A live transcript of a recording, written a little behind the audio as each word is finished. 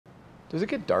Does it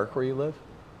get dark where you live?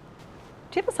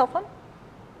 Do you have a cell phone?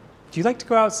 Do you like to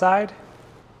go outside?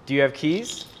 Do you have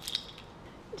keys?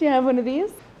 Do you have one of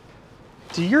these?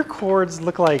 Do your cords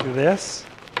look like this?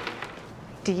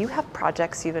 Do you have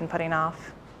projects you've been putting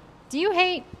off? Do you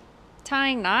hate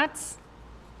tying knots?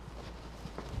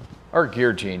 Our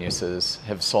gear geniuses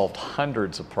have solved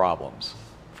hundreds of problems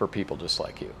for people just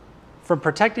like you. From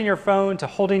protecting your phone to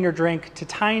holding your drink to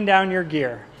tying down your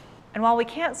gear. And while we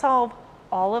can't solve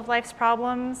all of life's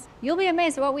problems, You'll be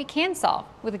amazed at what we can solve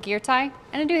with a gear tie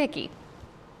and a doohickey.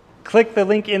 Click the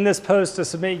link in this post to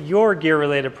submit your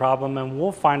gear-related problem and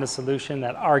we'll find a solution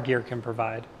that our gear can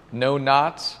provide. No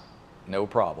knots, no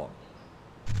problem.